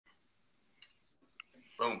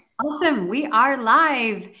Boom. Awesome. We are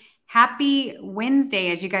live. Happy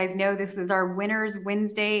Wednesday. As you guys know, this is our Winners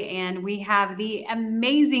Wednesday, and we have the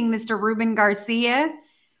amazing Mr. Ruben Garcia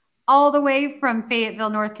all the way from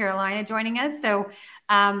Fayetteville, North Carolina, joining us. So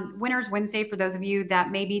Winners Wednesday, for those of you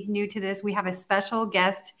that may be new to this, we have a special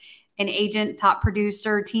guest, an agent, top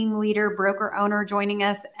producer, team leader, broker owner joining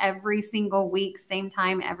us every single week, same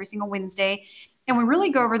time, every single Wednesday. And we really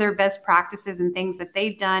go over their best practices and things that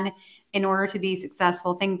they've done in order to be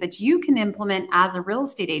successful, things that you can implement as a real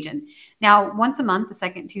estate agent. Now, once a month, the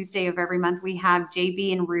second Tuesday of every month, we have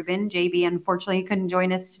JB and Ruben. JB, unfortunately, couldn't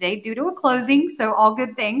join us today due to a closing, so all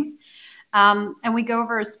good things. And we go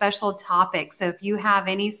over a special topic. So if you have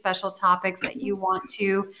any special topics that you want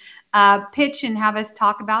to pitch and have us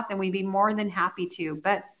talk about, then we'd be more than happy to.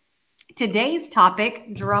 But today's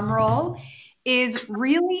topic, drum roll, is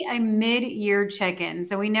really a mid-year check-in.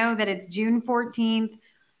 So we know that it's June 14th.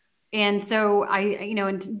 And so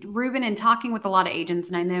and Ruben, and talking with a lot of agents,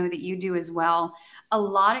 and I know that you do as well, a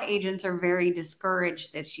lot of agents are very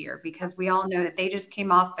discouraged this year because we all know that they just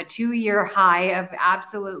came off a 2-year high of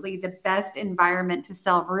absolutely the best environment to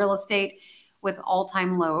sell real estate with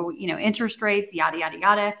all-time low, interest rates, yada, yada,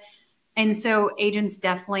 yada. And so agents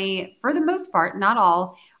definitely, for the most part, not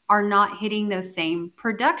all, are not hitting those same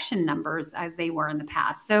production numbers as they were in the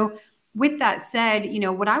past. So with that said,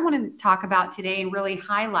 what I want to talk about today and really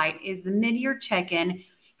highlight is the mid-year check-in.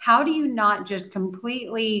 How do you not just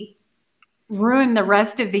completely ruin the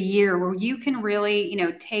rest of the year where you can really,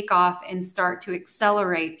 take off and start to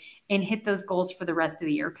accelerate and hit those goals for the rest of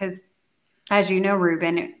the year? Because as you know,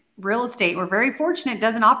 Ruben, real estate, we're very fortunate,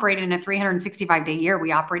 doesn't operate in a 365-day year.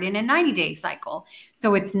 We operate in a 90-day cycle.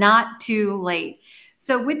 So it's not too late.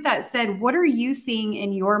 So with that said, what are you seeing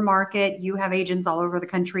in your market? You have agents all over the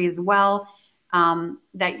country as well,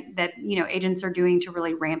 that agents are doing to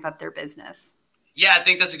really ramp up their business. Yeah, I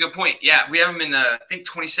think that's a good point. Yeah, we have them in, I think,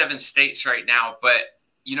 27 states right now. But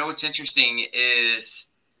what's interesting is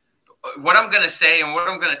what I'm going to say and what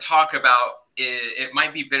I'm going to talk about, it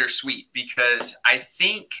might be bittersweet, because I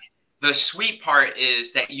think the sweet part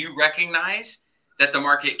is that you recognize that the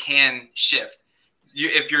market can shift.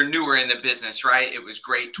 If you're newer in the business, right? It was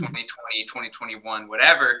great 2020, 2021,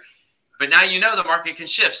 whatever. But now the market can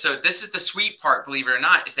shift. So this is the sweet part, believe it or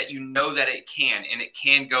not, is that that it can, and it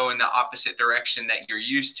can go in the opposite direction that you're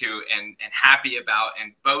used to and happy about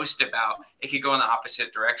and boast about. It could go in the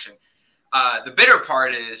opposite direction. The bitter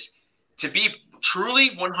part is to be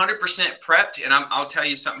truly 100% prepped. And I'll tell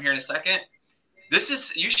you something here in a second.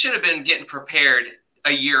 You should have been getting prepared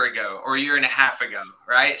a year ago or a year and a half ago,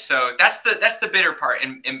 right? So that's the bitter part.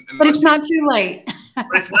 But it's not too late. But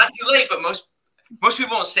it's not too late. But most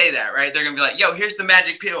people won't say that, right? They're gonna be like, "Yo, here's the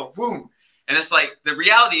magic pill, boom!" And it's like, the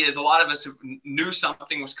reality is, a lot of us knew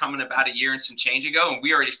something was coming about a year and some change ago, and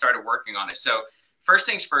we already started working on it. So first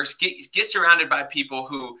things first, get surrounded by people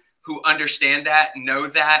who understand that, know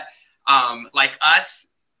that, like us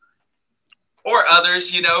or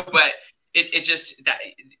others, but it just that.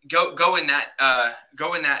 Go in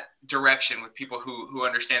that direction with people who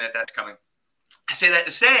understand that that's coming. I say that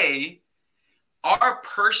to say our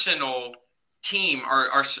personal team,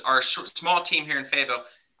 our small team here in Fayetteville,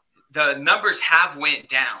 the numbers have went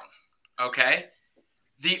down. Okay,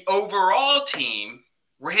 the overall team,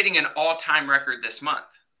 we're hitting an all-time record this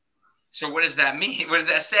month. So what does that mean? What does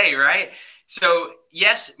that say, right? So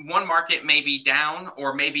yes, one market may be down,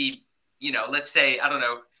 or maybe let's say, I don't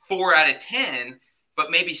know, 4 out of 10. But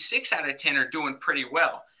maybe 6 out of 10 are doing pretty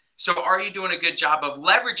well. So are you doing a good job of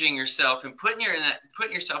leveraging yourself and putting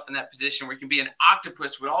yourself in that position where you can be an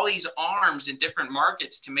octopus with all these arms in different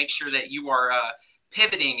markets to make sure that you are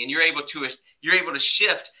pivoting and you're able to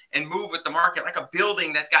shift and move with the market like a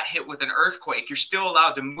building that got hit with an earthquake. You're still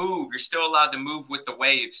allowed to move. You're still allowed to move with the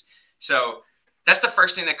waves. So that's the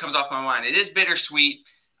first thing that comes off my mind. It is bittersweet,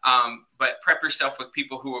 but prep yourself with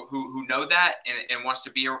people who know that and wants to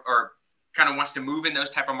be or kind of wants to move in those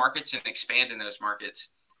type of markets and expand in those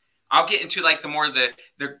markets. I'll get into like the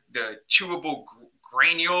chewable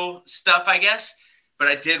granule stuff, I guess, but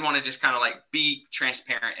I did want to just kind of like be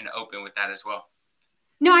transparent and open with that as well.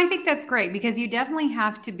 No, I think that's great, because you definitely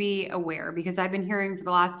have to be aware, because I've been hearing for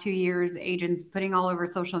the last 2 years, agents putting all over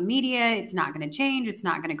social media, it's not going to change, it's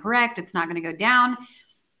not going to correct, it's not going to go down.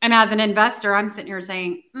 And as an investor, I'm sitting here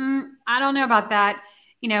saying, I don't know about that.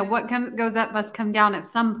 What goes up must come down at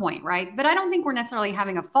some point, right? But I don't think we're necessarily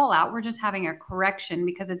having a fallout. We're just having a correction,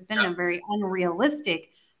 because it's been a very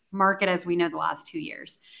unrealistic market, as we know, the last 2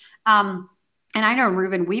 years. And I know,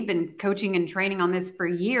 Ruben, we've been coaching and training on this for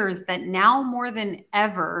years, that now more than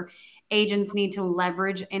ever, agents need to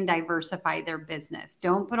leverage and diversify their business.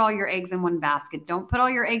 Don't put all your eggs in one basket. Don't put all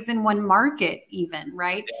your eggs in one market even,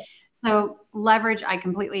 right? So leverage, I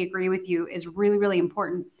completely agree with you, is really, really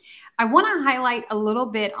important. I want to highlight a little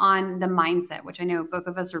bit on the mindset, which I know both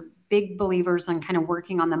of us are big believers on kind of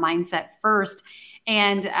working on the mindset first.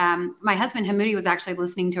 And my husband, Hamudi, was actually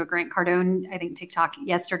listening to a Grant Cardone, I think, TikTok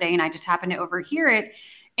yesterday, and I just happened to overhear it.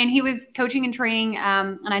 And he was coaching and training,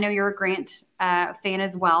 and I know you're a Grant fan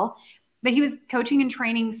as well, but he was coaching and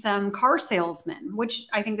training some car salesmen, which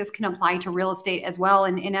I think this can apply to real estate as well.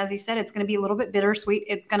 And as you said, it's going to be a little bit bittersweet.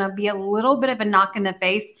 It's going to be a little bit of a knock in the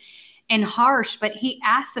face and harsh. But he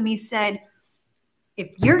asked him, he said,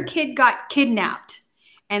 if your kid got kidnapped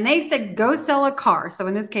and they said, go sell a car, so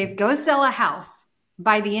in this case, go sell a house,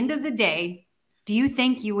 by the end of the day, do you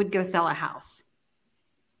think you would go sell a house?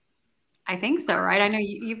 I think so, right? I know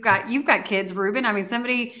you've got kids, Ruben. I mean,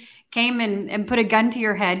 somebody came and put a gun to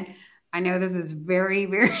your head. I know this is very,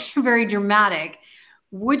 very, very dramatic.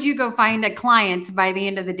 Would you go find a client by the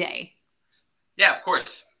end of the day? Yeah, of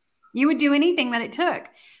course. You would do anything that it took.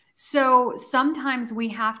 So sometimes we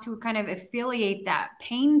have to kind of affiliate that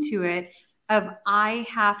pain to it of, I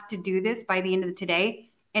have to do this by the end of today,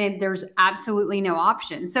 and there's absolutely no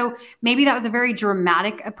option. So maybe that was a very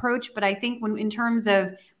dramatic approach, but I think when in terms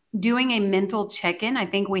of doing a mental check-in, I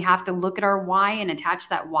think we have to look at our why and attach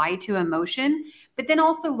that why to emotion, but then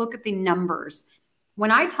also look at the numbers.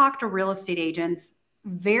 When I talk to real estate agents,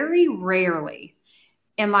 very rarely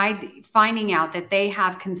am I finding out that they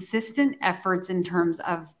have consistent efforts in terms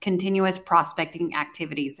of continuous prospecting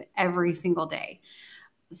activities every single day.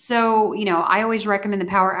 So, I always recommend the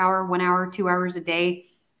power hour, 1 hour, 2 hours a day,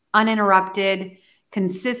 uninterrupted,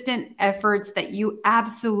 consistent efforts that you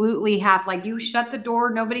absolutely have. Like, you shut the door,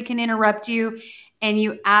 nobody can interrupt you, and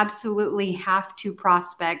you absolutely have to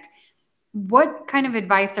prospect. What kind of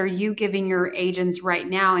advice are you giving your agents right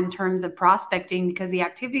now in terms of prospecting? Because the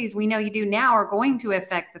activities we know you do now are going to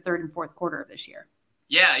affect the third and fourth quarter of this year.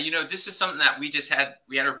 Yeah, this is something that we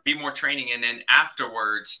had our Be More training, and then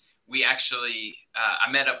afterwards we actually I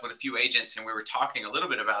met up with a few agents and we were talking a little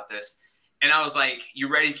bit about this. And I was like,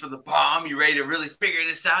 you ready for the bomb? You ready to really figure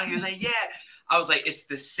this out? He was like, yeah. I was like, it's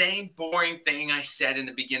the same boring thing I said in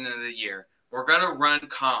the beginning of the year. We're going to run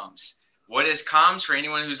comms. What is comms for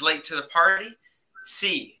anyone who's late to the party?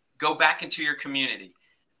 C, go back into your community.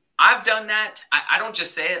 I've done that. I don't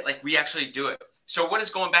just say it, like, we actually do it. So what does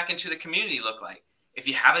going back into the community look like? If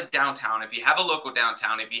you have a downtown, if you have a local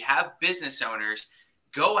downtown, if you have business owners,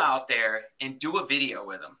 go out there and do a video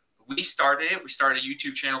with them. We started it. We started a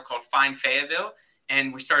YouTube channel called Find Fayetteville,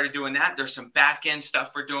 and we started doing that. There's some back end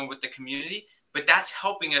stuff we're doing with the community, but that's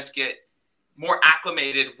helping us get more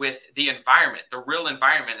acclimated with the environment, the real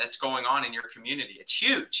environment that's going on in your community. It's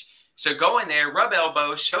huge. So go in there, rub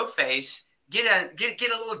elbows, show face, get a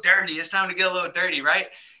little dirty. It's time to get a little dirty, right?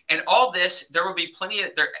 And all this, there will be plenty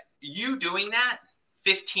of you doing that.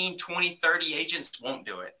 15, 20, 30 agents won't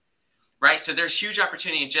do it. Right. So there's huge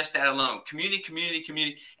opportunity in just that alone.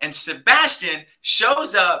 Community. And Sebastian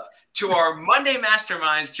shows up to our Monday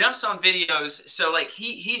masterminds, jumps on videos. So like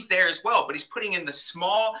he's there as well, but he's putting in those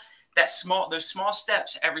small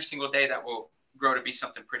steps every single day that will grow to be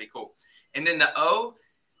something pretty cool. And then the O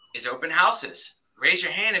is open houses. Raise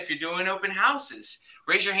your hand if you're doing open houses.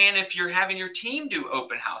 Raise your hand if you're having your team do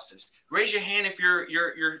open houses. Raise your hand if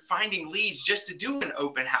you're finding leads just to do an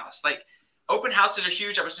open house. Like, open houses are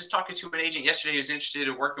huge. I was just talking to an agent yesterday who's interested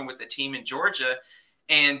in working with the team in Georgia,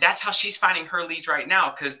 and that's how she's finding her leads right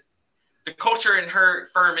now, because the culture in her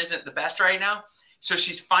firm isn't the best right now. So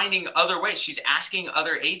she's finding other ways. She's asking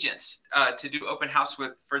other agents to do open house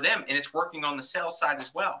for them, and it's working on the sales side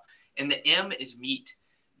as well. And the M is meet.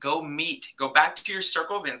 Go meet. Go back to your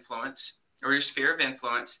circle of influence or your sphere of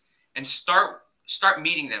influence and start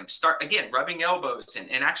meeting them. Start, again, rubbing elbows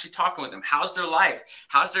and actually talking with them. How's their life?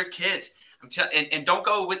 How's their kids? And don't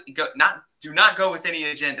do not go with any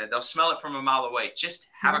agenda. They'll smell it from a mile away. Just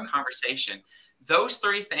have a conversation. Those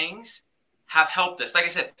three things have helped us. Like I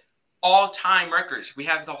said, all-time records. We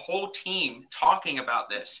have the whole team talking about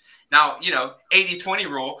this. Now, 80-20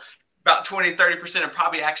 rule, about 20-30% are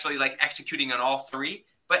probably actually like executing on all three.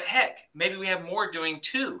 But heck, maybe we have more doing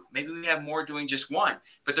two. Maybe we have more doing just one.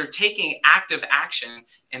 But they're taking active action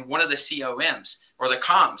in one of the COMs or the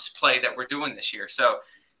comms play that we're doing this year. So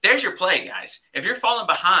there's your play, guys. If you're falling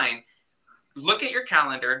behind, look at your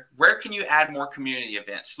calendar. Where can you add more community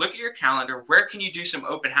events? Look at your calendar. Where can you do some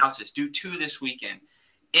open houses? Do 2 this weekend.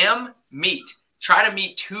 M, meet. Try to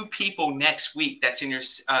meet 2 people next week that's in your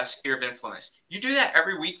sphere of influence. You do that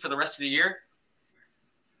every week for the rest of the year.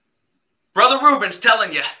 Brother Ruben's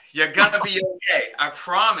telling you, you're going to be okay. I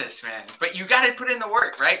promise, man. But you got to put in the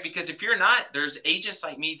work, right? Because if you're not, there's agents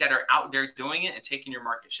like me that are out there doing it and taking your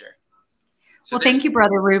market share. So well, thank you,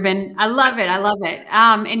 Brother Ruben. I love it. I love it.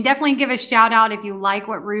 And definitely give a shout out if you like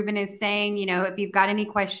what Ruben is saying. You know, if you've got any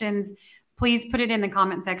questions, please put it in the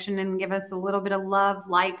comment section and give us a little bit of love,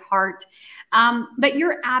 like, heart. But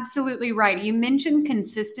you're absolutely right. You mentioned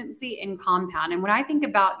consistency and compound. And when I think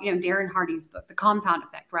about, you know, Darren Hardy's book, The Compound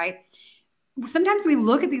Effect, right? Sometimes we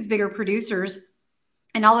look at these bigger producers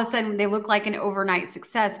and all of a sudden they look like an overnight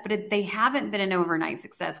success, but they haven't been an overnight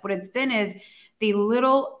success. What it's been is the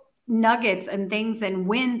little nuggets and things and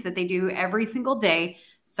wins that they do every single day.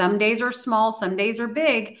 Some days are small, some days are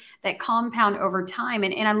big, that compound over time.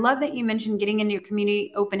 And I love that you mentioned getting into your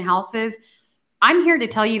community open houses. I'm here to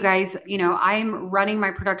tell you guys, you know, I'm running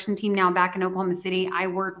my production team now back in Oklahoma City. I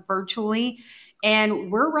work virtually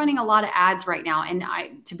and we're running a lot of ads right now. And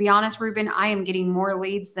to be honest, Ruben, I am getting more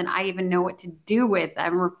leads than I even know what to do with.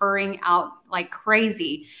 I'm referring out like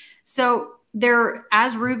crazy. So there,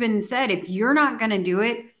 as Ruben said, if you're not going to do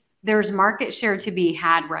it, there's market share to be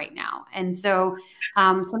had right now. And so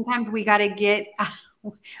sometimes we got to get,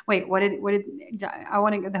 wait, what did I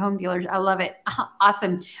want to get the home dealers? I love it.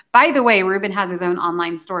 Awesome. By the way, Ruben has his own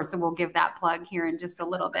online store, so we'll give that plug here in just a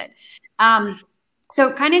little bit.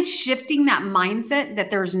 So kind of shifting that mindset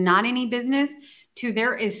that there's not any business to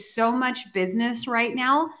there is so much business right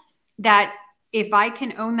now that if I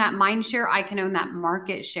can own that mind share, I can own that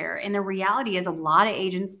market share. And the reality is a lot of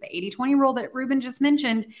agents, the 80-20 rule that Ruben just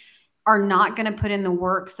mentioned, are not going to put in the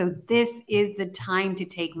work. So this is the time to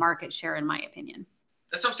take market share, in my opinion.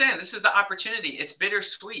 That's what I'm saying. This is the opportunity. It's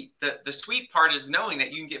bittersweet. The sweet part is knowing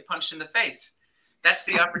that you can get punched in the face. That's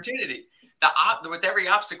the opportunity. With every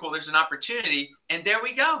obstacle, there's an opportunity. And there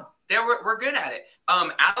we go. We're good at it.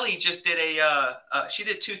 Allie just did she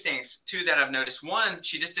did two things, two that I've noticed. One,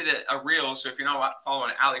 she just did a reel. So if you're not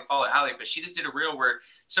following Allie, follow Allie. But she just did a reel where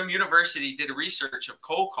some university did a research of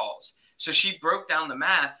cold calls. So she broke down the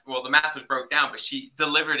math. Well, the math was broke down, but she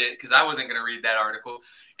delivered it because I wasn't going to read that article.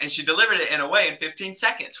 And she delivered it in a way in 15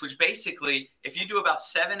 seconds, which basically, if you do about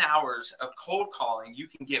 7 hours of cold calling, you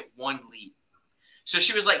can get one lead. So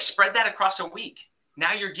she was like, spread that across a week.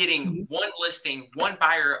 Now you're getting one listing, one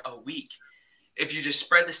buyer a week. If you just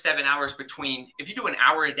spread the 7 hours between, if you do an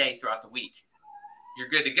hour a day throughout the week, you're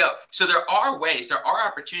good to go. So there are ways, there are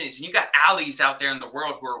opportunities. And you got alleys out there in the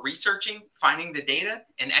world who are researching, finding the data,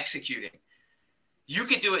 and executing. You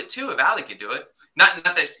could do it too if Allie could do it. Not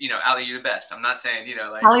that, you know, Allie, you're the best. I'm not saying, you know,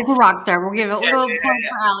 like Allie's a rock star. We'll give it a little point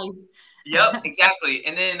for Allie. Yep, exactly.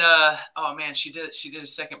 And then, oh man, she did a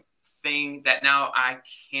second thing that now I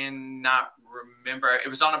cannot remember. It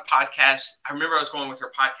was on a podcast. I remember I was going with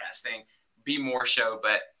her podcast thing, Be More Show,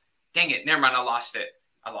 but dang it, never mind. I lost it.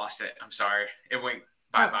 I'm sorry. It went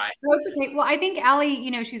bye-bye. Oh, it's okay. Well, I think Allie,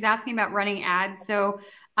 you know, she's asking about running ads. So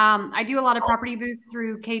I do a lot of property boosts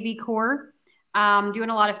through KV Core. Doing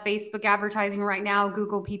a lot of Facebook advertising right now,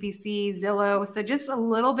 Google PPC, Zillow. So just a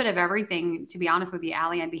little bit of everything, to be honest with you,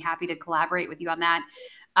 Allie. I'd be happy to collaborate with you on that.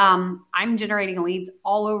 I'm generating leads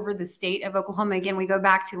all over the state of Oklahoma. Again, we go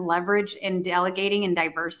back to leverage and delegating and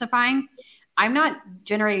diversifying. I'm not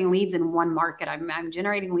generating leads in one market. I'm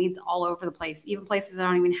generating leads all over the place, even places that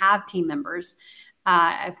don't even have team members.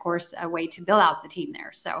 Of course, a way to build out the team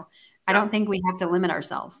there. So I don't think we have to limit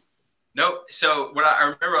ourselves. Nope. So what I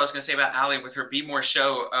remember I was going to say about Allie with her Be More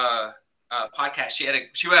Show podcast, she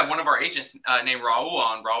had one of our agents named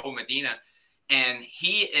Raul Medina, and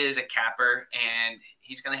he is a capper and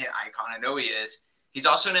he's going to hit icon. I know he is. He's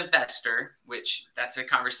also an investor, which that's a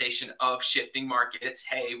conversation of shifting markets.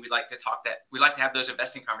 Hey, we like to have those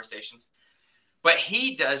investing conversations. But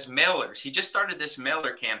he does mailers. He just started this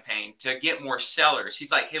mailer campaign to get more sellers.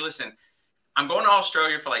 He's like, hey, listen, I'm going to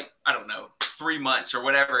Australia for like, I don't know, 3 months or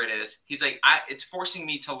whatever it is. He's like, it's forcing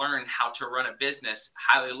me to learn how to run a business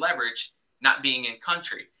highly leveraged, not being in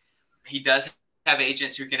country. He does have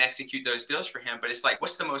agents who can execute those deals for him, but it's like,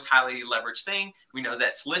 what's the most highly leveraged thing? We know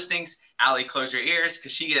that's listings. Allie, close your ears,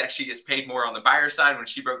 because she actually gets paid more on the buyer side when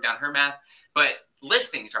she broke down her math. But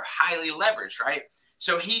listings are highly leveraged, right?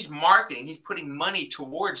 So he's marketing, he's putting money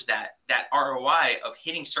towards that ROI of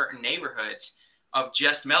hitting certain neighborhoods of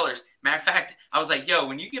just mailers. Matter of fact, I was like, yo,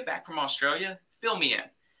 when you get back from Australia, fill me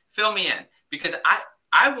in, because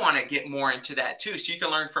I want to get more into that too. So you can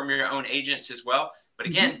learn from your own agents as well. But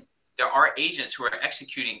again, there are agents who are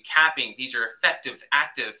executing, capping. These are effective,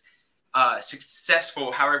 active,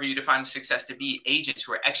 successful, however you define success to be, agents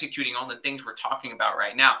who are executing on the things we're talking about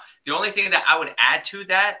right now. The only thing that I would add to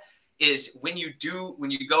that is when you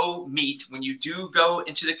go meet, when you do go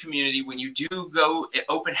into the community, when you do go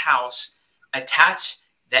open house, attach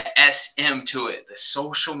the SM to it, the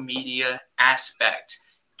social media aspect.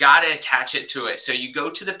 Got to attach it to it. So you go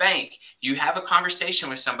to the bank, you have a conversation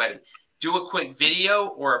with somebody, do a quick video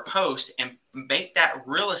or a post and make that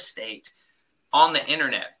real estate on the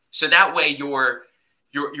internet. So that way your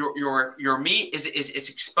meat is it's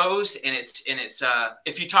exposed, and it's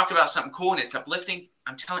if you talk about something cool and it's uplifting,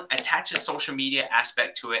 I'm telling, attach a social media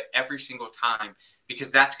aspect to it every single time, because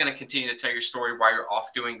that's going to continue to tell your story while you're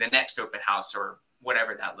off doing the next open house or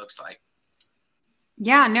whatever that looks like.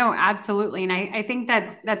 Yeah, no, absolutely. And I think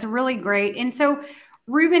that's really great. And so,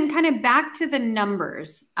 Ruben, kind of back to the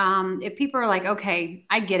numbers. If people are like, okay,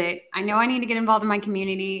 I get it. I know I need to get involved in my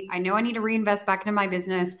community. I know I need to reinvest back into my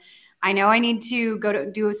business. I know I need to go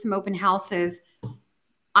to do some open houses.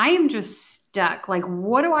 I am just stuck. Like,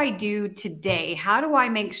 what do I do today? How do I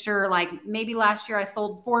make sure, like, maybe last year I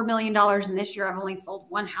sold $4 million and this year I've only sold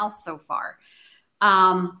one house so far.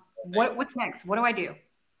 What's next? What do I do?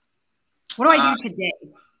 What do I do today?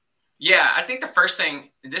 Yeah, I think the first thing,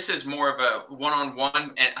 this is more of a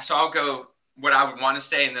one-on-one, and so I'll go what I would want to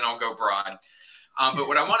say, and then I'll go broad. But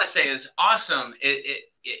what I want to say is awesome.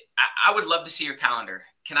 I would love to see your calendar.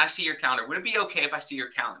 Can I see your calendar? Would it be okay if I see your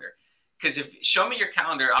calendar? Because if show me your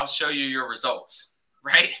calendar, I'll show you your results,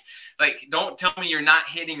 right? Like, don't tell me you're not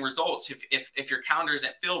hitting results if your calendar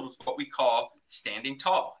isn't filled with what we call standing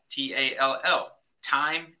tall, TALL,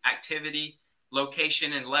 time, activity,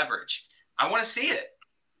 location, and leverage. I want to see it.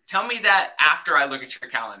 Tell me that after I look at your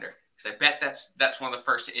calendar, because I bet that's one of the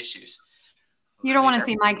first issues. You don't want to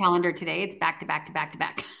see my calendar today. It's back to back to back to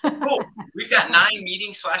back. It's cool. We've got 9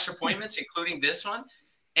 meetings / appointments, including this one.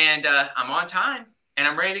 And I'm on time and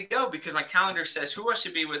I'm ready to go because my calendar says who I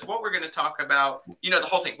should be with, what we're going to talk about, the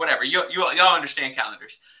whole thing, whatever. Y'all understand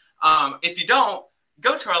calendars. If you don't,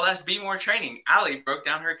 go to our last Be More training. Allie broke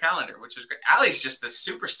down her calendar, which was great. Allie's just the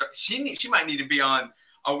superstar. She might need to be on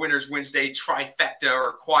a Winners Wednesday trifecta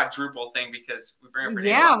or quadruple thing because we bring up her name.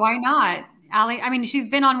 Yeah, why not? Allie, I mean, she's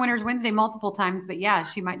been on Winners Wednesday multiple times, but yeah,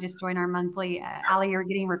 she might just join our monthly. Allie, you're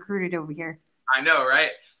getting recruited over here. I know,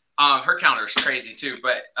 right? Her calendar is crazy too.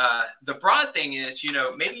 But the broad thing is,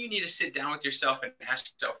 maybe you need to sit down with yourself and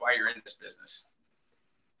ask yourself why you're in this business.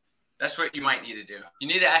 That's what you might need to do. You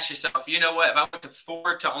need to ask yourself, you know what? If I went to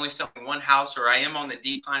 4 to only selling 1 house, or I am on the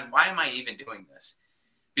decline, why am I even doing this?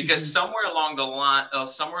 Because somewhere along the line,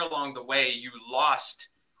 somewhere along the way, you lost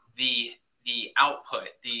the output,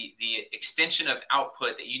 the extension of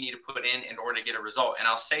output that you need to put in order to get a result. And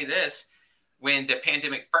I'll say this, when the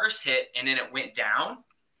pandemic first hit and then it went down,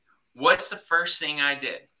 what's the first thing I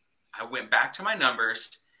did? I went back to my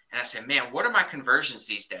numbers and I said, man, what are my conversions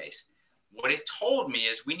these days? What it told me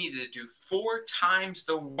is we needed to do 4 times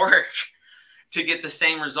the work to get the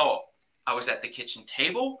same result. I was at the kitchen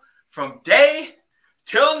table from day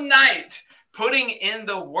till night, putting in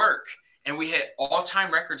the work. And we hit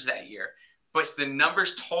all-time records that year. But the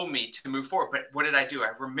numbers told me to move forward. But what did I do?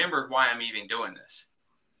 I remembered why I'm even doing this,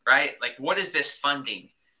 right? Like, what is this funding?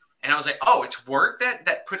 And I was like, oh, it's work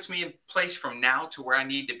that puts me in place from now to where I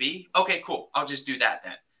need to be. Okay, cool. I'll just do that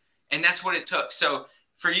then. And that's what it took. So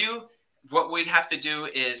for you, what we'd have to do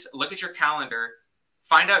is look at your calendar,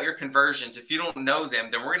 find out your conversions. If you don't know them,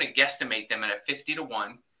 then we're going to guesstimate them at a 50 to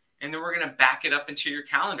 1. And then we're going to back it up into your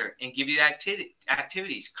calendar and give you the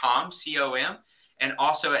activities, COM, and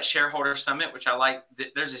also at Shareholder Summit, which I like.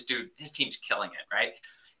 There's this dude, his team's killing it, right?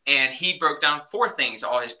 And he broke down 4 things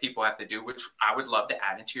all his people have to do, which I would love to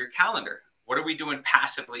add into your calendar. What are we doing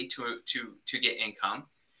passively to get income?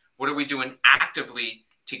 What are we doing actively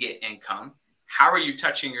to get income? How are you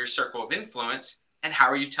touching your circle of influence? And how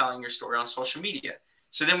are you telling your story on social media?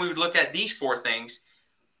 So then we would look at these 4 things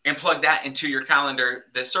and plug that into your calendar.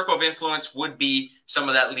 The circle of influence would be some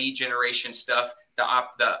of that lead generation stuff,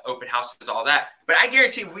 the open houses, all that. But I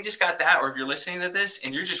guarantee if we just got that, or if you're listening to this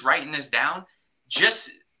and you're just writing this down,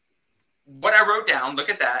 just what I wrote down, look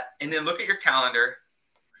at that, and then look at your calendar,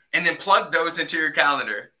 and then plug those into your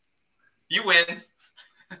calendar. You win.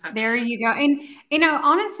 There you go. And,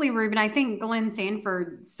 honestly, Ruben, I think Glenn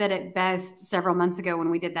Sanford said it best several months ago when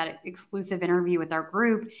we did that exclusive interview with our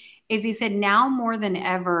group, is he said, now more than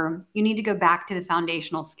ever, you need to go back to the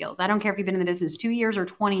foundational skills. I don't care if you've been in the business 2 years or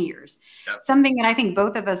 20 years. Yep. Something that I think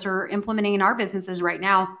both of us are implementing in our businesses right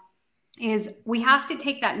now is we have to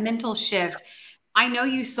take that mental shift. I know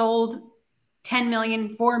you sold 10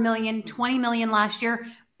 million, 4 million, 20 million last year,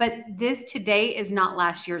 but this today is not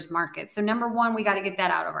last year's market. So number 1, we got to get that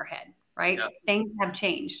out of our head, right? Yep. Things have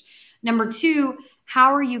changed. Number 2,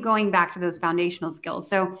 how are you going back to those foundational skills?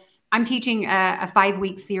 So I'm teaching a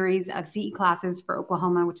 5-week series of CE classes for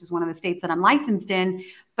Oklahoma, which is one of the states that I'm licensed in.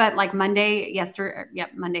 But like Monday,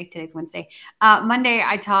 Monday, today's Wednesday. Monday,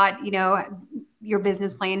 I taught, your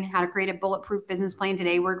business plan, how to create a bulletproof business plan.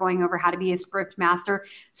 Today, we're going over how to be a script master.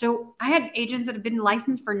 So I had agents that have been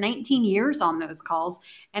licensed for 19 years on those calls.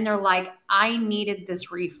 And they're like, I needed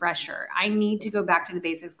this refresher. I need to go back to the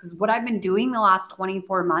basics because what I've been doing the last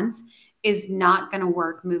 24 months is not going to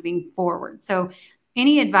work moving forward. So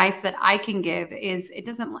any advice that I can give is it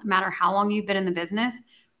doesn't matter how long you've been in the business,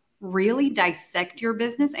 really dissect your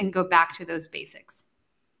business and go back to those basics.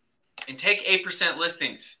 And take 8%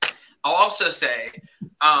 listings. I'll also say,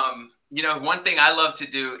 one thing I love to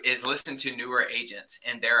do is listen to newer agents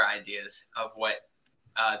and their ideas of what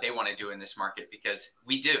they want to do in this market, because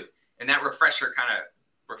we do. And that refresher kind of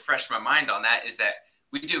refreshed my mind on that is that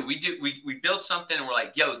we build something and we're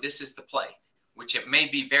like, yo, this is the play, which it may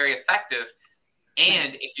be very effective.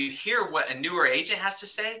 And if you hear what a newer agent has to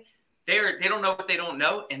say, they don't know what they don't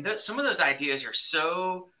know. And some of those ideas are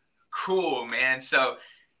so cool, man. So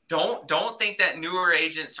don't think that newer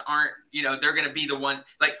agents aren't, they're going to be the one,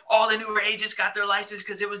 like all the newer agents got their license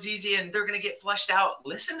because it was easy and they're going to get flushed out.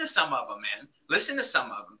 Listen to some of them, man. Listen to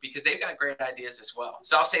some of them because they've got great ideas as well.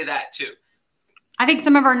 So I'll say that too. I think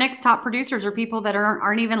some of our next top producers are people that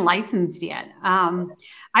aren't even licensed yet. I've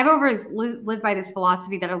always lived by this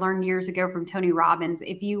philosophy that I learned years ago from Tony Robbins.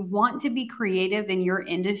 If you want to be creative in your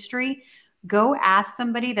industry, go ask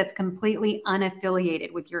somebody that's completely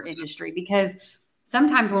unaffiliated with your industry, because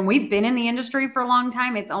sometimes when we've been in the industry for a long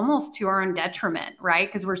time, it's almost to our own detriment, right?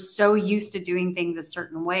 Because we're so used to doing things a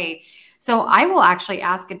certain way. So I will actually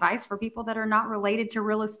ask advice for people that are not related to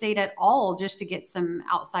real estate at all, just to get some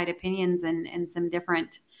outside opinions and some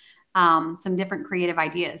different creative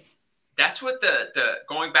ideas. That's what the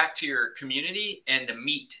going back to your community and the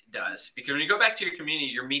meet does. Because when you go back to your community,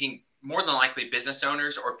 you're meeting more than likely business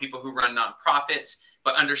owners or people who run nonprofits,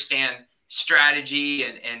 but understand strategy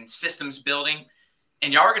and systems building.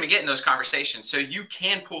 And y'all are going to get in those conversations. So you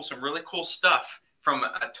can pull some really cool stuff from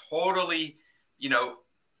a totally,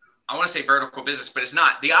 I want to say vertical business, but it's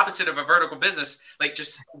not. The opposite of a vertical business, like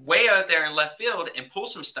just way out there in left field and pull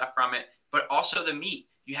some stuff from it, but also the meat.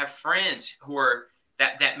 You have friends who are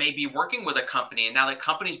that may be working with a company and now the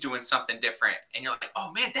company's doing something different. And you're like,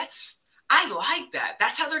 oh man, I like that.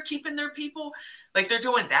 That's how they're keeping their people. Like they're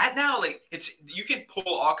doing that now. Like you can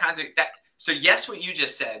pull all kinds of that. So yes, what you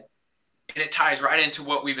just said, and it ties right into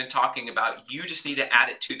what we've been talking about. You just need to add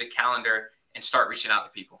it to the calendar and start reaching out to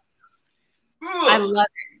people. I love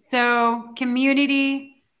it. So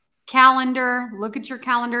community, calendar, look at your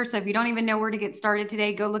calendar. So if you don't even know where to get started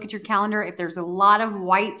today, go look at your calendar. If there's a lot of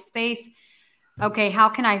white space, okay, how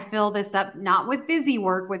can I fill this up? Not with busy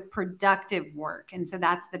work, with productive work. And so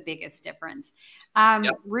that's the biggest difference.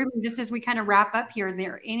 Yep. Ruben, just as we kind of wrap up here, is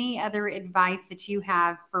there any other advice that you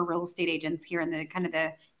have for real estate agents here in the kind of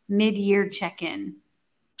the mid-year check-in?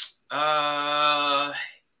 I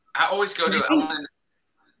always go to,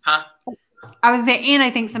 I would say, and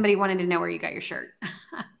I think somebody wanted to know where you got your shirt.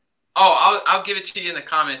 Oh, I'll give it to you in the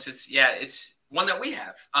comments. It's one that we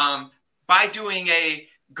have. By doing a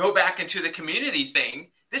go back into the community thing,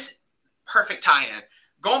 this perfect tie-in.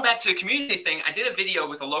 Going back to the community thing, I did a video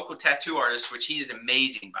with a local tattoo artist, which he is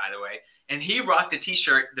amazing, by the way. And he rocked a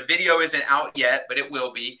t-shirt. The video isn't out yet, but it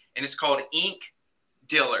will be. And it's called Ink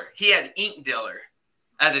Dealer. He had Ink Dealer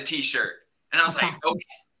as a t-shirt. And I was like, okay,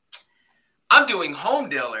 I'm doing home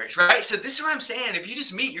dealers, right? So this is what I'm saying. If you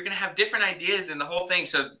just meet, you're going to have different ideas and the whole thing.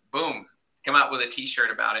 So boom, come out with a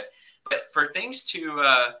t-shirt about it. But for things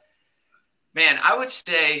to, man, I would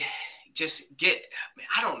say just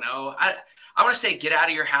I don't know. I want to say get out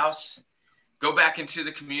of your house, go back into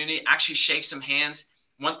the community, actually shake some hands.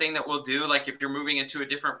 One thing that we'll do, like if you're moving into a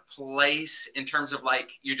different place in terms of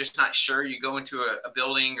like you're just not sure, you go into a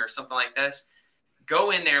building or something like this,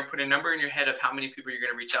 go in there and put a number in your head of how many people you're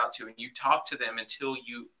going to reach out to, and you talk to them until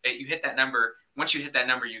you hit that number. Once you hit that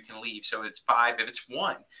number, you can leave. So it's 5, if it's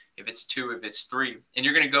 1, if it's 2, if it's 3, and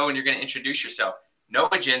you're going to go and you're going to introduce yourself. No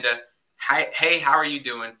agenda. Hey, how are you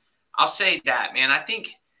doing? I'll say that, man. I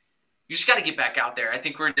think you just got to get back out there. I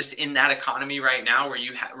think we're just in that economy right now where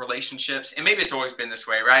you have relationships, and maybe it's always been this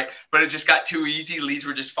way, right? But it just got too easy. Leads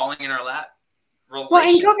were just falling in our lap. Well,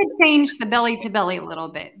 and COVID changed the belly to belly a little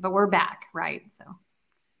bit, but we're back, right? So,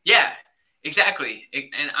 yeah, exactly.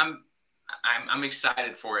 And I'm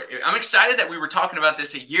excited for it. I'm excited that we were talking about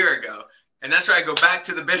this a year ago, and that's where I go back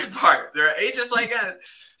to the bitter part. There are agents like us.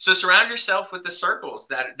 So surround yourself with the circles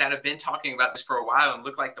that have been talking about this for a while and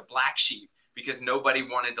look like the black sheep because nobody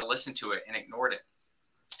wanted to listen to it and ignored it.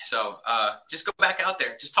 So just go back out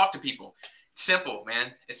there. Just talk to people. It's simple,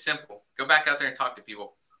 man. It's simple. Go back out there and talk to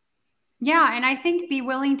people. Yeah. And I think be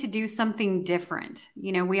willing to do something different.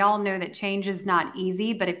 You know, we all know that change is not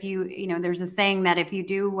easy, but if you know, there's a saying that if you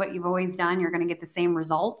do what you've always done, you're going to get the same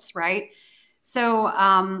results, right? So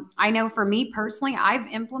I know for me personally, I've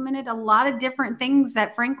implemented a lot of different things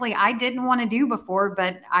that frankly I didn't want to do before,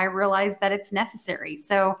 but I realized that it's necessary.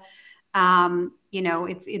 So you know,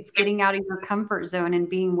 it's getting out of your comfort zone and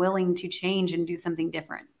being willing to change and do something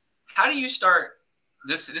different. How do you start?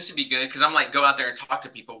 This would be good because I'm like, go out there and talk to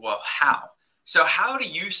people. Well, how? So how do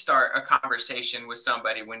you start a conversation with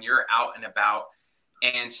somebody when you're out and about,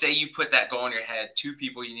 and say you put that goal in your head, 2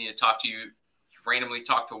 people you need to talk to, you randomly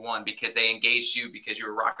talk to one because they engaged you because you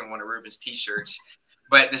were rocking one of Ruben's t-shirts,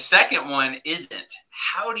 but the second one isn't.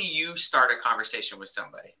 How do you start a conversation with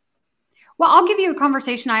somebody? Well, I'll give you a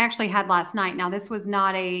conversation I actually had last night. Now, this was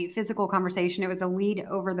not a physical conversation. It was a lead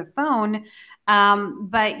over the phone.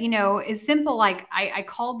 But, you know, it's simple. Like I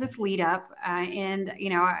called this lead up and, you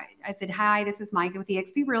know, I said, hi, this is Micah with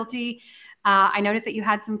eXp Realty. I noticed that you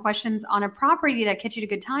had some questions on a property. Did I catch you at a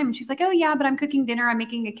good time? And she's like, oh, yeah, but I'm cooking dinner. I'm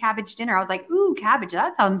making a cabbage dinner. I was like, ooh, cabbage.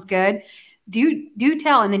 That sounds good. Do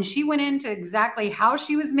tell. And then she went into exactly how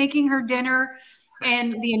she was making her dinner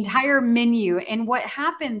and the entire menu. And what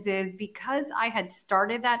happens is because I had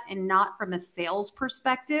started that and not from a sales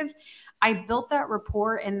perspective, I built that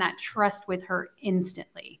rapport and that trust with her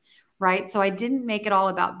instantly, right? So I didn't make it all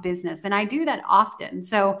about business. And I do that often.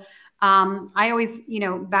 So I always, you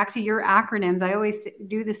know, back to your acronyms, I always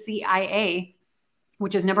do the CIA,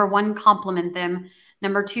 which is number 1, compliment them.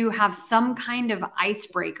 Number 2, have some kind of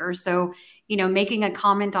icebreaker. So, you know, making a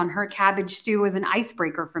comment on her cabbage stew is an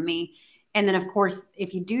icebreaker for me. And then, of course,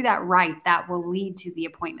 if you do that right, that will lead to the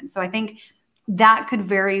appointment. So I think that could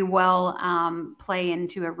very well play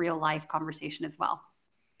into a real life conversation as well.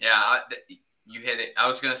 Yeah, you hit it. I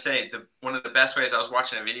was going to say one of the best ways, I was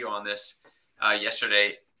watching a video on this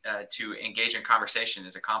yesterday, to engage in conversation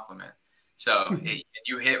is a compliment. So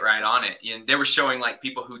you hit right on it. And they were showing like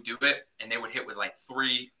people who do it, and they would hit with like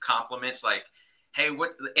 3 compliments, like, hey,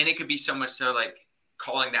 what? And it could be so much so like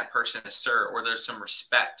calling that person a sir, or there's some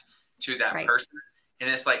respect to that person. And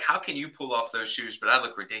it's like, how can you pull off those shoes, but I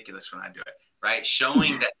look ridiculous when I do it, right?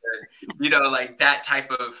 Showing that they're, you know, like that type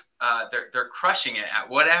of, they're crushing it at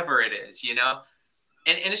whatever it is, you know?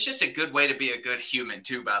 And it's just a good way to be a good human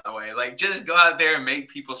too, by the way. Like, just go out there and make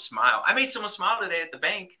people smile. I made someone smile today at the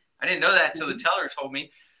bank. I didn't know that until the teller told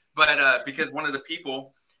me, but because one of the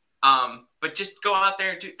people, but just go out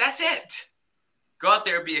there and do, that's it. Go out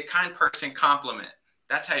there, be a kind person, compliment.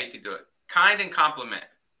 That's how you can do it. Kind and compliment.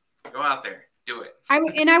 Go out there, do it.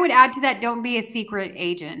 And I would add to that, don't be a secret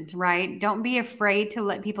agent, right? Don't be afraid to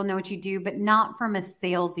let people know what you do, but not from a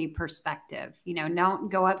salesy perspective. You know,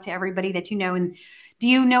 don't go up to everybody that you know. And do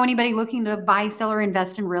you know anybody looking to buy, sell, or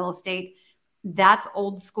invest in real estate? That's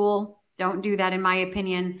old school. Don't do that, in my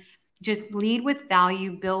opinion. Just lead with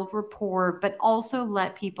value, build rapport, but also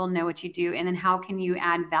let people know what you do. And then how can you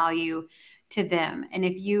add value to them? And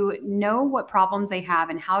if you know what problems they have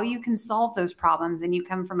and how you can solve those problems, then you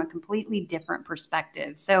come from a completely different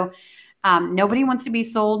perspective. So nobody wants to be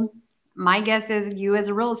sold. My guess is you as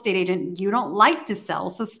a real estate agent, you don't like to sell,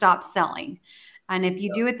 so stop selling. And if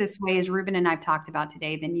you do it this way, as Ruben and I've talked about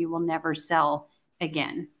today, then you will never sell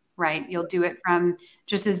again, right? You'll do it from,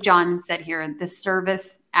 just as John said here, the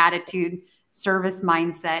service attitude, service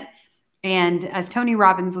mindset. And as Tony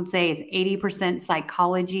Robbins would say, it's 80%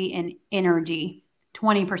 psychology and energy,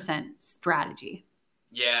 20% strategy.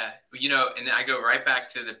 Yeah. You know, and I go right back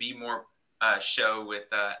to the Be More show with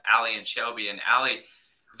Allie and Shelby. And Allie,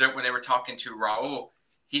 when they were talking to Raul,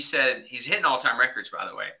 he said he's hitting all-time records, by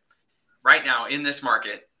the way, right now in this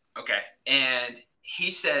market. Okay. And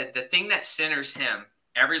he said the thing that centers him,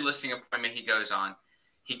 every listing appointment he goes on,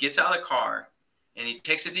 he gets out of the car and he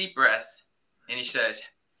takes a deep breath and he says,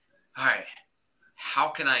 all right, how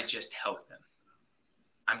can I just help them?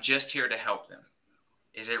 I'm just here to help them.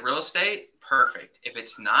 Is it real estate? Perfect. If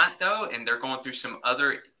it's not, though, and they're going through some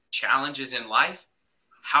other challenges in life,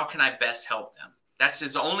 how can I best help them? That's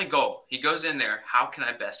his only goal. He goes in there, how can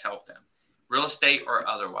I best help them? Real estate or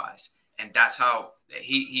otherwise. And that's how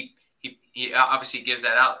he obviously gives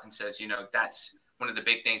that out and says, you know, that's one of the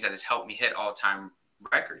big things that has helped me hit all-time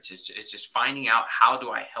records. It's just finding out, how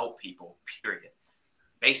do I help people, period.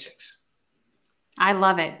 Basics. I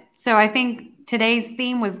love it. So I think today's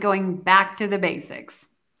theme was going back to the basics.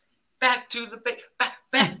 Back to the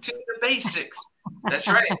back to the basics. That's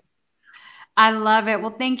right. I love it.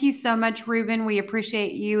 Well, thank you so much, Ruben. We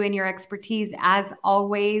appreciate you and your expertise as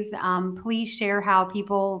always. Please share how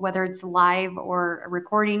people, whether it's live or a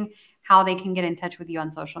recording, how they can get in touch with you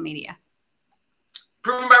on social media.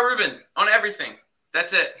 Proven by Ruben on everything.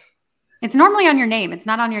 That's it. It's normally on your name. It's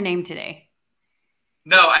not on your name today.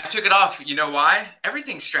 No, I took it off. You know why?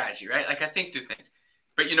 Everything's strategy, right? Like I think through things.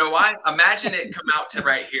 But you know why? Imagine it come out to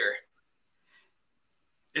right here.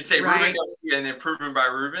 It say Right. Ruben Garcia and then Proven by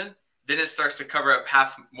Ruben. Then it starts to cover up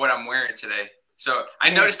half what I'm wearing today. So I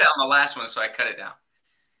noticed that on the last one, so I cut it down.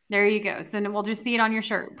 There you go. So we'll just see it on your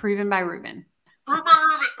shirt. Proven by Ruben. Proven by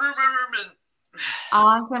Ruben. Proven by Ruben.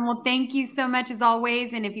 Awesome. Well, thank you so much as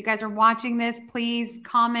always. And if you guys are watching this, please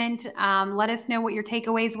comment. Let us know what your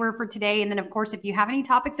takeaways were for today. And then, of course, if you have any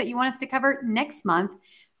topics that you want us to cover next month,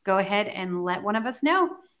 go ahead and let one of us know.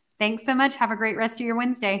 Thanks so much. Have a great rest of your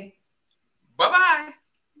Wednesday. Bye-bye.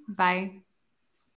 Bye.